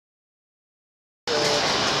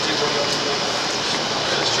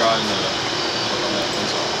try and work on that one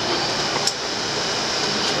song.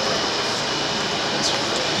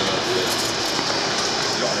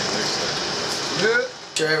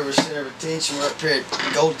 Trevor, Center of Attention. We're up here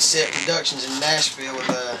at Golden Set Productions in Nashville with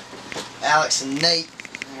Alex and Nate.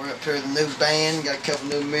 And we're up here with a new band. Got a couple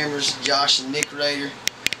new members, Josh and Nick Rader.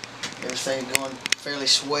 Everything's going fairly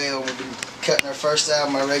swell. We've been cutting our first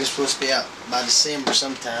album. Our record's supposed to be out by December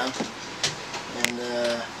sometime.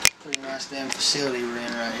 And pretty nice damn facility we're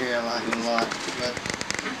in right here. I like it a lot. But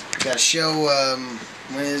got a show,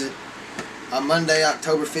 when is it? On Monday,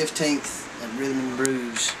 October 15th at Rhythm and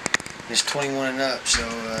Brews. It's 21 and up, so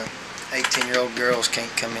 18-year-old girls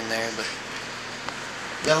can't come in there. But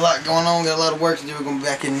got a lot going on, got a lot of work to do. We're going to be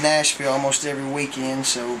back in Nashville almost every weekend,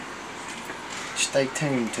 so stay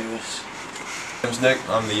tuned to us. My name's Nick.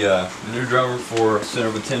 I'm the new drummer for Center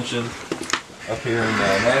of Attention up here in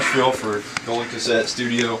Nashville for Golden Cassette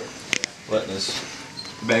Studio. Letting us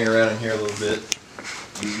bang around in here a little bit.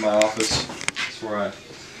 This is my office. That's where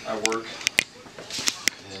I work.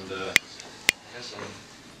 And I guess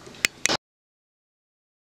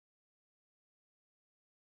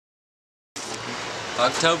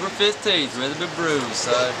October 15th, Rhythm and Brews,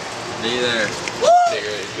 so be there.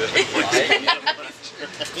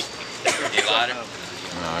 You light it?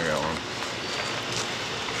 No, I got one.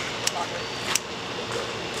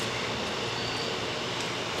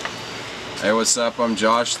 Hey, what's up? I'm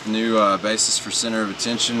Josh, the new bassist for Center of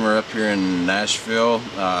Attention. We're up here in Nashville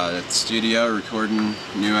at the studio recording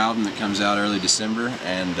a new album that comes out early December,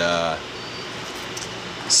 and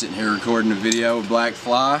sitting here recording a video with Black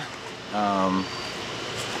Fly.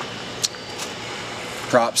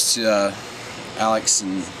 Props to Alex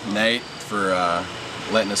and Nate for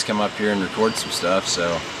letting us come up here and record some stuff.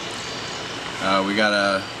 So we got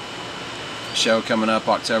a show coming up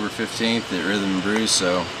October 15th at Rhythm and Brews,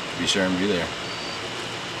 so be sure and be there.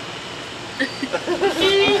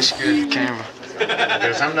 That's good camera.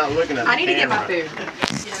 Because I'm not looking at the I need to get my camera.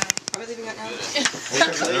 food. Yeah. Are we leaving it now?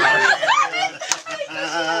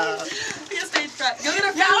 Go get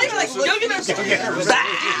our food. Go get our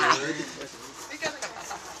food.